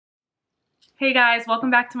Hey guys,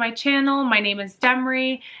 welcome back to my channel. My name is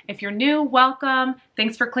Demry. If you're new, welcome.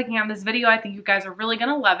 Thanks for clicking on this video. I think you guys are really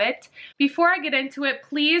gonna love it. Before I get into it,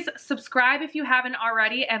 please subscribe if you haven't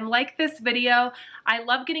already and like this video. I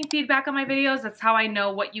love getting feedback on my videos. That's how I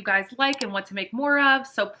know what you guys like and what to make more of.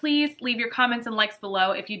 So please leave your comments and likes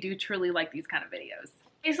below if you do truly like these kind of videos.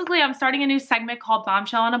 Basically, I'm starting a new segment called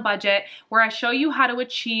Bombshell on a Budget where I show you how to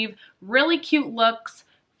achieve really cute looks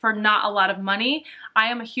for not a lot of money. I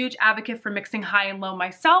am a huge advocate for mixing high and low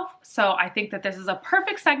myself, so I think that this is a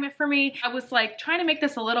perfect segment for me. I was like trying to make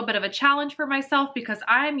this a little bit of a challenge for myself because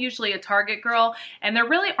I am usually a Target girl and there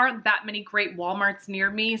really aren't that many great Walmarts near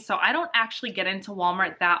me, so I don't actually get into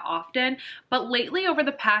Walmart that often. But lately, over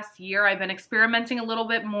the past year, I've been experimenting a little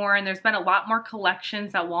bit more and there's been a lot more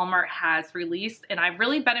collections that Walmart has released and I've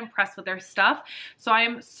really been impressed with their stuff. So I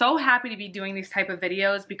am so happy to be doing these type of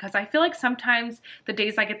videos because I feel like sometimes the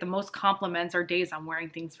days I get the most compliments are days I'm wearing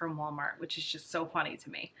things from Walmart, which is just so funny to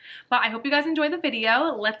me. But I hope you guys enjoy the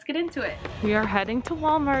video. Let's get into it. We are heading to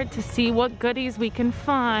Walmart to see what goodies we can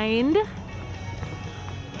find.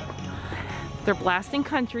 They're blasting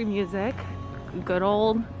country music. Good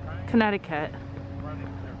old Connecticut.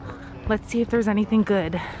 Let's see if there's anything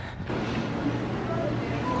good.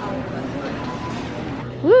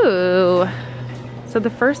 Woo! So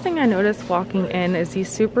the first thing I noticed walking in is these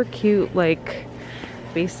super cute, like,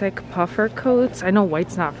 basic puffer coats. I know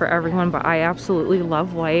white's not for everyone, but I absolutely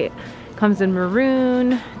love white. Comes in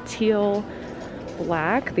maroon, teal,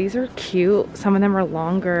 black. These are cute. Some of them are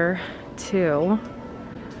longer too.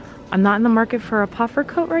 I'm not in the market for a puffer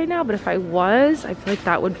coat right now, but if I was, I feel like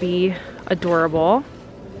that would be adorable.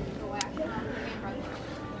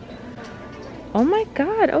 Oh my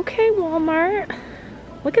god, okay Walmart.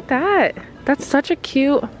 Look at that. That's such a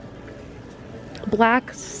cute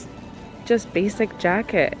black just basic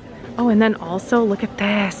jacket. Oh, and then also look at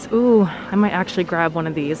this. Ooh, I might actually grab one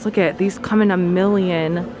of these. Look at these, come in a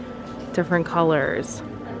million different colors.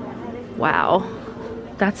 Wow,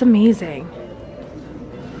 that's amazing.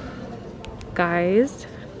 Guys,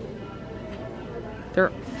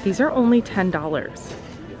 these are only $10.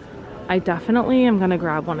 I definitely am gonna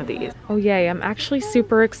grab one of these. Oh yay, I'm actually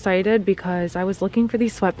super excited because I was looking for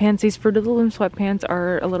these sweatpants. These Fruit of the Loom sweatpants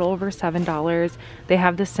are a little over $7. They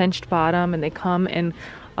have the cinched bottom and they come in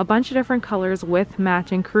a bunch of different colors with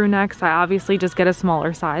matching crew necks. I obviously just get a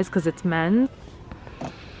smaller size because it's men's.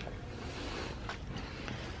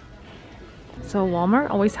 So Walmart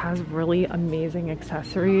always has really amazing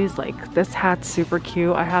accessories. Like this hat's super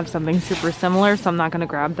cute. I have something super similar, so I'm not gonna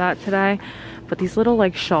grab that today. But these little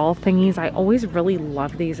like shawl thingies, I always really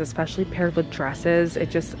love these, especially paired with dresses. It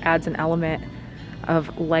just adds an element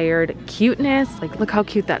of layered cuteness. Like look how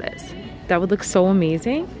cute that is. That would look so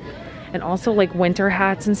amazing. And also like winter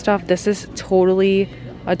hats and stuff. This is totally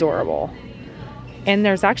adorable. And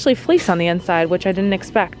there's actually fleece on the inside, which I didn't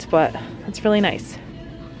expect, but it's really nice.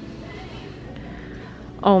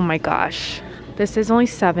 Oh my gosh, this is only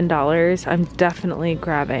 $7. I'm definitely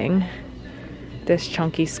grabbing this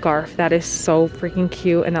chunky scarf. That is so freaking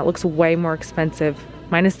cute and that looks way more expensive,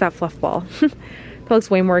 minus that fluff ball. That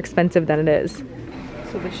looks way more expensive than it is.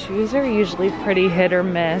 So the shoes are usually pretty hit or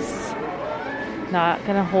miss. Not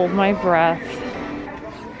gonna hold my breath.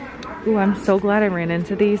 Ooh, I'm so glad I ran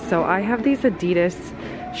into these. So I have these Adidas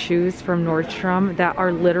shoes from Nordstrom that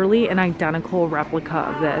are literally an identical replica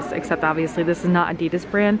of this, except obviously this is not Adidas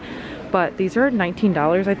brand, but these are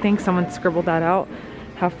 $19. I think someone scribbled that out.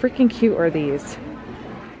 How freaking cute are these?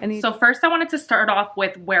 So first I wanted to start off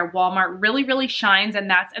with where Walmart really shines, and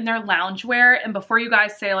that's in their loungewear. And before you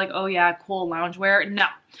guys say like, oh yeah, cool loungewear, no.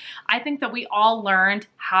 I think that we all learned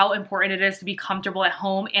how important it is to be comfortable at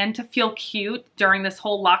home and to feel cute during this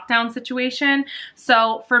whole lockdown situation.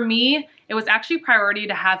 So for me, it was actually priority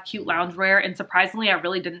to have cute loungewear, and surprisingly, I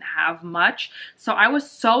really didn't have much. So I was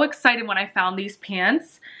so excited when I found these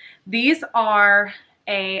pants. These are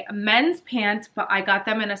a men's pant, but I got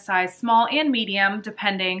them in a size small and medium,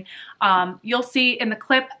 depending. You'll see in the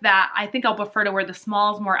clip that I think I'll prefer to wear the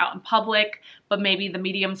smalls more out in public, but maybe the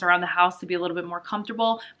mediums around the house to be a little bit more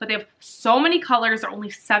comfortable. But they have so many colors. They're only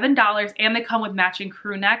 $7 and they come with matching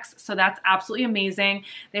crew necks, so that's absolutely amazing.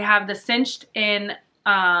 They have the cinched in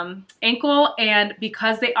ankle, and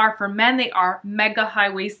because they are for men, they are mega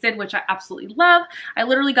high-waisted, which I absolutely love. I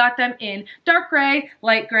literally got them in dark gray,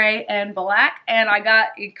 light gray, and black, and I got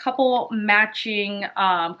a couple matching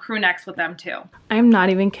crew necks with them too. I'm not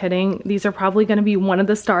even kidding. These are probably going to be one of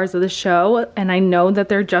the stars of the show, and I know that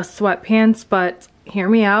they're just sweatpants, but hear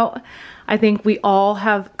me out. I think we all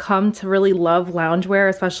have come to really love loungewear,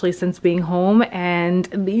 especially since being home, and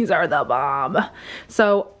these are the bomb.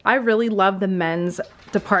 So I really love the men's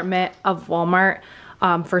department of Walmart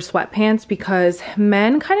for sweatpants, because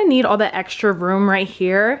men kind of need all the extra room right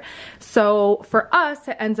here. So for us,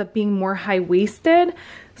 it ends up being more high-waisted.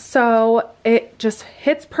 So it just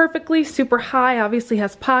hits perfectly, super high, obviously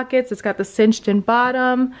has pockets, it's got the cinched in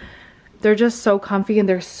bottom. They're just so comfy and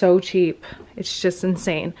they're so cheap. It's just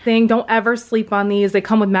insane. Don't ever sleep on these. They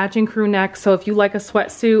come with matching crew necks, so if you like a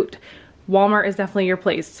sweatsuit, Walmart is definitely your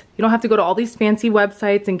place. You don't have to go to all these fancy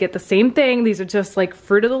websites and get the same thing. These are just like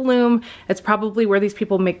fruit of the loom. It's probably where these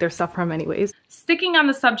people make their stuff from anyways. Sticking on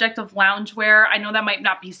the subject of loungewear, I know that might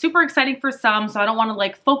not be super exciting for some, so I don't want to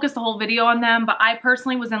like focus the whole video on them, but I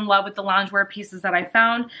personally was in love with the loungewear pieces that I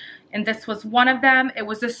found, and this was one of them. It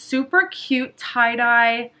was a super cute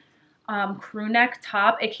tie-dye crew neck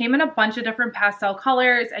top. It came in a bunch of different pastel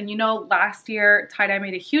colors, and you know, last year tie-dye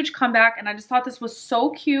made a huge comeback, and I just thought this was so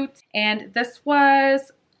cute. And this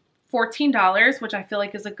was $14, which I feel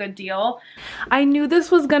like is a good deal. I knew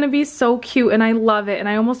this was gonna be so cute, and I love it, and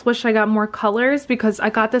I almost wish I got more colors because I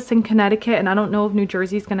got this in Connecticut and I don't know if New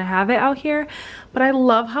Jersey's gonna have it out here, but I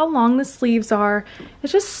love how long the sleeves are.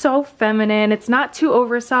 It's just so feminine. It's not too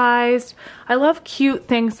oversized. I love cute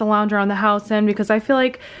things to lounge around the house in, because I feel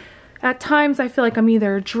like at times I feel like I'm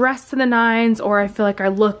either dressed to the nines or I feel like I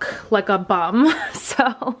look like a bum.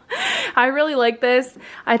 So I really like this.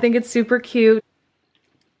 I think it's super cute.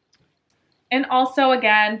 And also,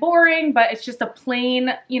 again, boring, but it's just a plain,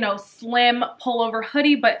 you know, slim pullover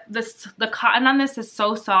hoodie, but the cotton on this is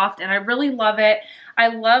so soft and I really love it. I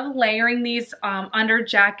love layering these under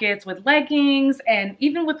jackets with leggings and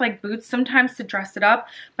even with like boots sometimes to dress it up,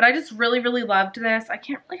 but I just really loved this. I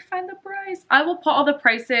can't really find the price. I will put all the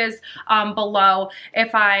prices below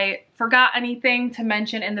if I forgot anything to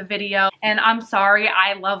mention in the video. And I'm sorry,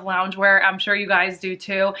 I love loungewear. I'm sure you guys do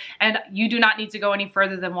too. And you do not need to go any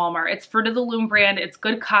further than Walmart. It's Fruit of the Loom brand. It's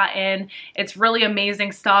good cotton. It's really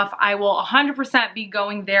amazing stuff. I will 100% be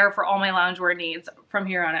going there for all my loungewear needs from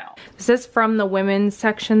here on out. This is from the women's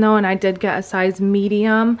section though, and I did get a size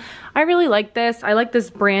medium. I really like this. I like this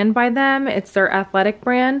brand by them. It's their athletic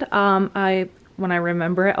brand. When I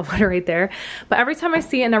remember it, I'll put it right there. But every time I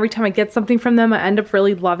see it and every time I get something from them, I end up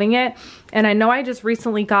really loving it. And I know I just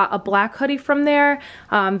recently got a black hoodie from there,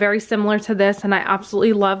 very similar to this, and I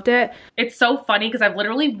absolutely loved it. It's so funny because I've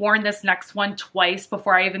literally worn this next one twice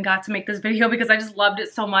before I even got to make this video because I just loved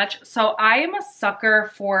it so much. So I am a sucker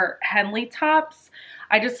for Henley tops.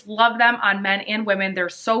 I just love them on men and women. They're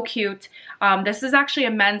so cute. This is actually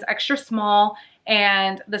a men's extra small,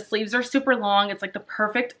 and the sleeves are super long. It's like the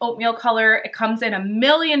perfect oatmeal color. It comes in a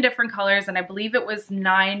million different colors, and I believe it was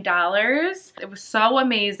 $9. It was so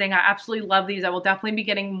amazing. I absolutely love these. I will definitely be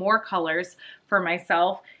getting more colors for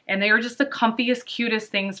myself, and they are just the comfiest, cutest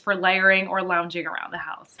things for layering or lounging around the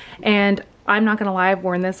house. And I'm not gonna lie, I've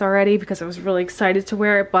worn this already because I was really excited to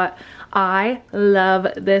wear it, but I love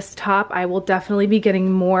this top. I will definitely be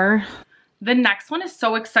getting more. The next one is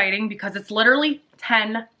so exciting because it's literally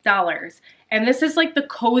 $10. And this is like the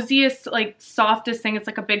coziest, like softest thing. It's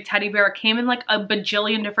like a big teddy bear. It came in like a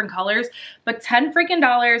bajillion different colors, but 10 freaking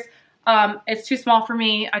dollars. It's too small for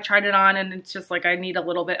me. I tried it on and it's just like I need a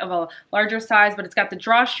little bit of a larger size, but it's got the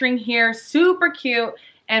drawstring here, super cute.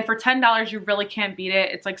 And for $10, you really can't beat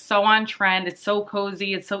it. It's like so on trend. It's so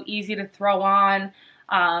cozy. It's so easy to throw on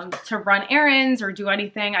to run errands or do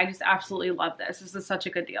anything. I just absolutely love this. This is such a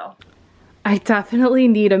good deal. I definitely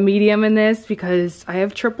need a medium in this because I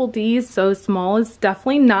have triple D's, so small is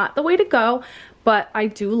definitely not the way to go. But I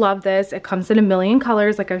do love this. It comes in a million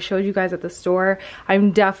colors like I showed you guys at the store.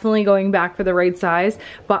 I'm definitely going back for the right size.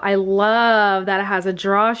 But I love that it has a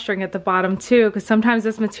drawstring at the bottom too, because sometimes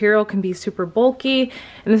this material can be super bulky.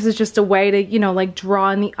 And this is just a way to, you know, like draw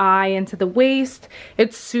in the eye into the waist.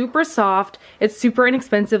 It's super soft. It's super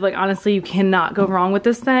inexpensive. Like honestly, you cannot go wrong with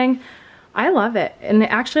this thing. I love it. And it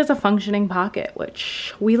actually has a functioning pocket,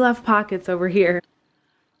 which we love pockets over here.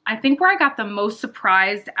 I think where I got the most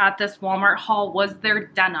surprised at this Walmart haul was their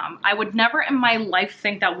denim. I would never in my life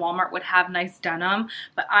think that Walmart would have nice denim,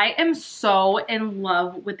 but I am so in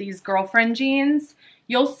love with these girlfriend jeans.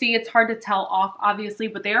 You'll see it's hard to tell off obviously,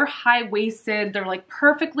 but they are high-waisted. They're like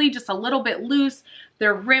perfectly just a little bit loose.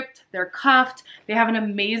 They're ripped, they're cuffed. They have an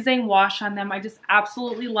amazing wash on them. I just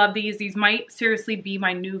absolutely love these. These might seriously be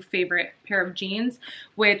my new favorite pair of jeans,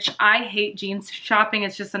 which I hate jeans shopping.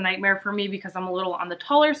 It's just a nightmare for me because I'm a little on the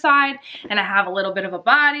taller side and I have a little bit of a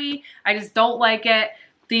body. I just don't like it.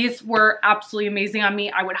 these were absolutely amazing on me.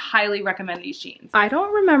 I would highly recommend these jeans. I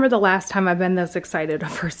don't remember the last time I've been this excited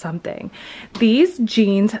for something. These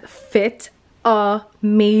jeans fit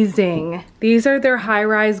amazing. These are their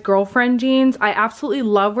high-rise girlfriend jeans. I absolutely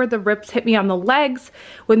love where the rips hit me on the legs.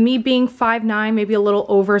 With me being 5'9", maybe a little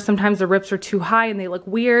over, sometimes the rips are too high and they look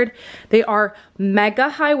weird. They are mega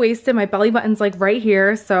high-waisted. My belly button's like right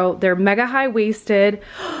here, so they're mega high-waisted.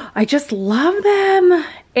 I just love them.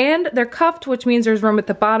 And they're cuffed, which means there's room at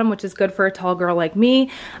the bottom, which is good for a tall girl like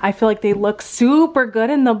me. I feel like they look super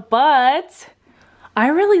good in the butt. I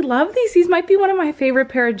really love these. These might be one of my favorite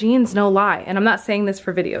pair of jeans, no lie. And I'm not saying this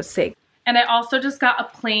for video's sake. And I also just got a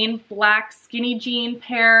plain black skinny jean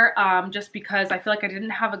pair just because I feel like I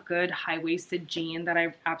didn't have a good high-waisted jean that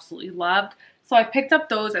I absolutely loved. So I picked up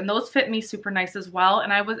those and those fit me super nice as well.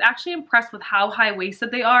 And I was actually impressed with how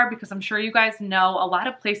high-waisted they are because I'm sure you guys know a lot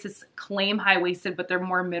of places claim high-waisted, but they're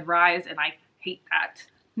more mid-rise and I hate that.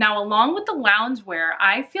 Now, along with the loungewear,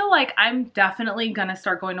 I feel like I'm definitely gonna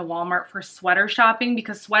start going to Walmart for sweater shopping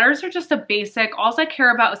because sweaters are just a basic. All I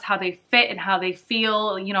care about is how they fit and how they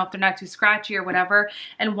feel, you know, if they're not too scratchy or whatever.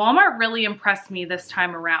 And Walmart really impressed me this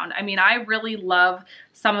time around. I mean, I really love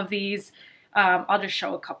some of these. I'll just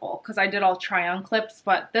show a couple because I did all try-on clips,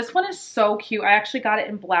 but this one is so cute. I actually got it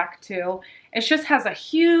in black too. It just has a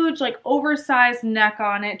huge, like, oversized neck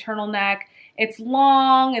on it, turtleneck. It's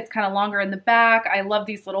long, it's kind of longer in the back. I love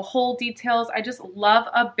these little hole details. I just love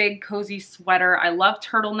a big cozy sweater. I love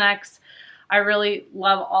turtlenecks. I really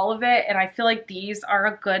love all of it, and I feel like these are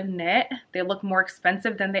a good knit. They look more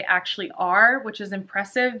expensive than they actually are, which is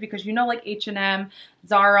impressive because you know, like H&M,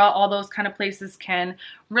 Zara, all those kind of places can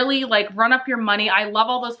really like run up your money. I love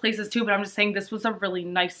all those places too, but I'm just saying this was a really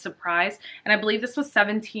nice surprise, and I believe this was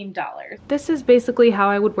 $17. This is basically how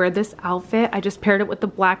I would wear this outfit. I just paired it with the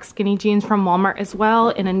black skinny jeans from Walmart as well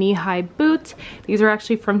in a knee-high boot. These are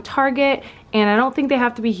actually from Target, and I don't think they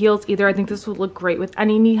have to be heels either. I think this would look great with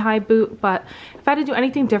any knee-high boot, but if I had to do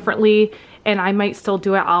anything differently, and I might still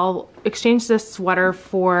do it, I'll exchange this sweater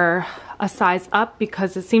for a size up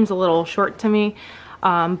because it seems a little short to me.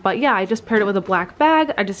 But yeah, I just paired it with a black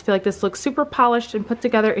bag. I just feel like this looks super polished and put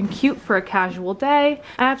together and cute for a casual day.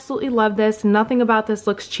 I absolutely love this. Nothing about this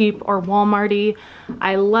looks cheap or Walmart-y.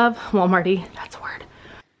 I love Walmart-y, that's a word.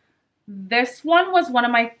 This one was one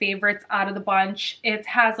of my favorites out of the bunch. It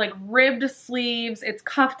has like ribbed sleeves. It's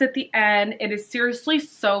cuffed at the end. It is seriously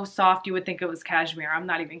so soft. You would think it was cashmere. I'm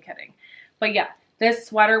not even kidding. But yeah, this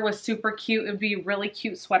sweater was super cute. It would be a really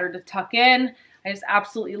cute sweater to tuck in. I just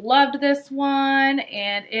absolutely loved this one,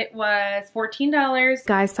 and it was $14.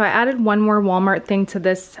 Guys, so I added one more Walmart thing to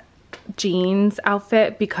this jeans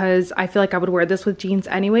outfit because I feel like I would wear this with jeans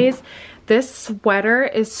anyways. This sweater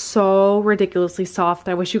is so ridiculously soft.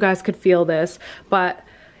 I wish you guys could feel this, but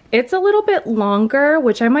it's a little bit longer,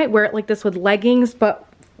 which I might wear it like this with leggings, but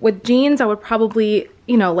with jeans, I would probably,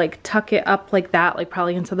 you know, like tuck it up like that, like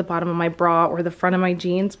probably into the bottom of my bra or the front of my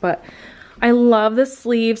jeans. But I love the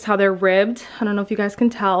sleeves, how they're ribbed. I don't know if you guys can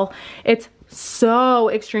tell. It's so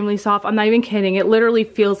extremely soft. I'm not even kidding. It literally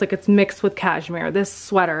feels like it's mixed with cashmere. This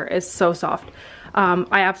sweater is so soft.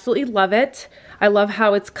 I absolutely love it. I love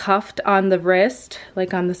how it's cuffed on the wrist,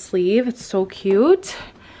 like on the sleeve. It's so cute.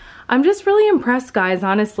 I'm just really impressed, guys,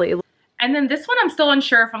 honestly. And then this one, I'm still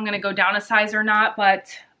unsure if I'm gonna go down a size or not, but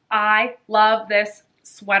I love this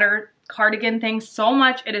sweater cardigan thing so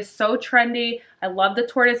much. It is so trendy. I love the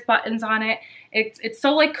tortoise buttons on it. It's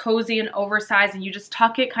so like cozy and oversized, and you just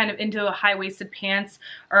tuck it kind of into a high-waisted pants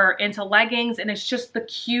or into leggings, and it's just the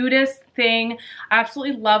cutest thing. I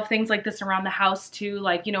absolutely love things like this around the house too,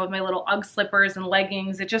 like, you know, with my little Ugg slippers and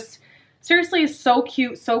leggings. It just seriously is so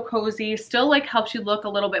cute, so cozy, still like helps you look a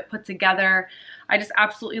little bit put together. I just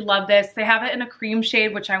absolutely love this. They have it in a cream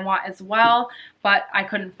shade, which I want as well, but I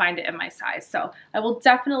couldn't find it in my size. So I will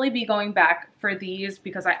definitely be going back for these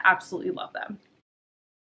because I absolutely love them.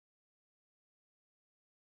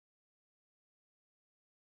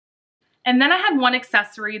 And then I had one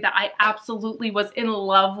accessory that I absolutely was in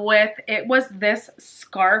love with. It was this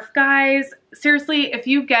scarf, guys. Seriously, if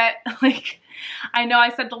you get, like, I know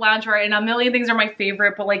I said the loungewear and a million things are my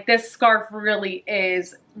favorite, but like this scarf really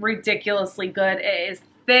is ridiculously good. It is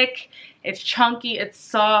thick, it's chunky, it's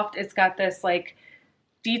soft, it's got this like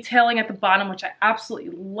detailing at the bottom, which I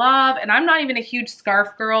absolutely love. And I'm not even a huge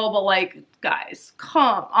scarf girl, but like, guys,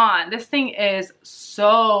 come on. This thing is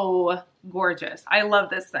so gorgeous. I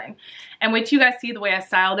love this thing. And wait till you guys see the way I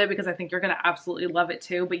styled it because I think you're gonna absolutely love it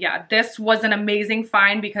too. But yeah, this was an amazing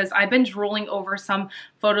find because I've been drooling over some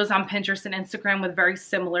photos on Pinterest and Instagram with very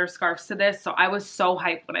similar scarves to this. So I was so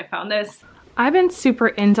hyped when I found this. I've been super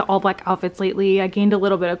into all black outfits lately. I gained a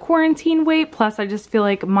little bit of quarantine weight, plus I just feel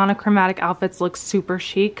like monochromatic outfits look super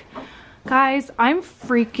chic. Guys, I'm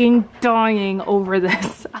freaking dying over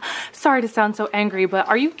this. Sorry to sound so angry, but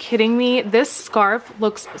are you kidding me? This scarf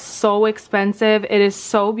looks so expensive. It is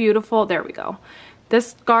so beautiful. There we go.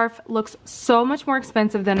 This scarf looks so much more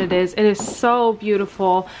expensive than it is. It is so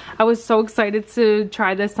beautiful. I was so excited to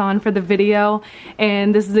try this on for the video,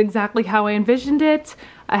 and this is exactly how I envisioned it.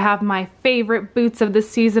 I have my favorite boots of the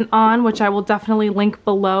season on, which I will definitely link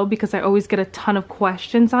below because I always get a ton of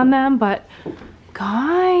questions on them. But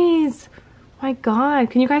guys, my God,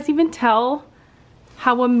 can you guys even tell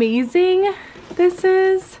how amazing this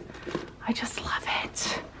is? I just love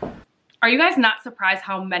it. Are you guys not surprised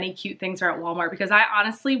how many cute things are at Walmart? Because I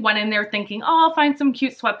honestly went in there thinking, oh, I'll find some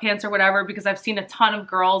cute sweatpants or whatever, because I've seen a ton of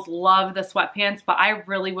girls love the sweatpants, but I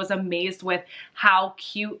really was amazed with how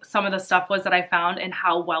cute some of the stuff was that I found and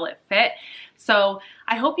how well it fit. So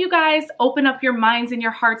I hope you guys open up your minds and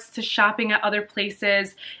your hearts to shopping at other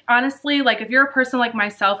places. Honestly, like if you're a person like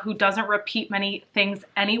myself who doesn't repeat many things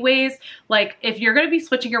anyways, like if you're gonna be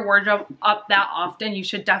switching your wardrobe up that often, you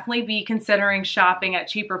should definitely be considering shopping at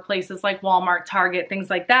cheaper places like Walmart, Target,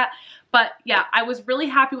 things like that. But yeah, I was really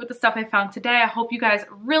happy with the stuff I found today. I hope you guys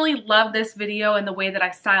really loved this video and the way that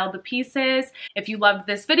I styled the pieces. If you loved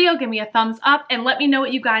this video, give me a thumbs up and let me know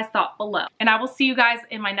what you guys thought below. And I will see you guys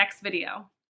in my next video.